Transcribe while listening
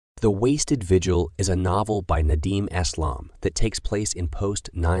The Wasted Vigil is a novel by Nadeem Aslam that takes place in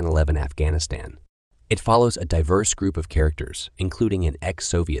post-9/11 Afghanistan. It follows a diverse group of characters, including an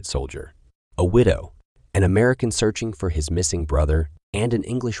ex-Soviet soldier, a widow, an American searching for his missing brother, and an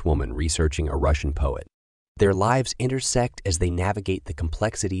English woman researching a Russian poet. Their lives intersect as they navigate the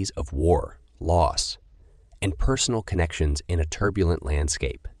complexities of war, loss, and personal connections in a turbulent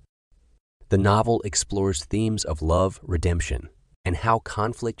landscape. The novel explores themes of love, redemption, and how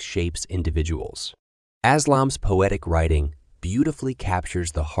conflict shapes individuals. Aslam's poetic writing beautifully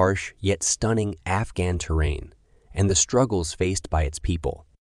captures the harsh yet stunning Afghan terrain and the struggles faced by its people,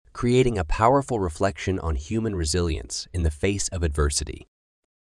 creating a powerful reflection on human resilience in the face of adversity.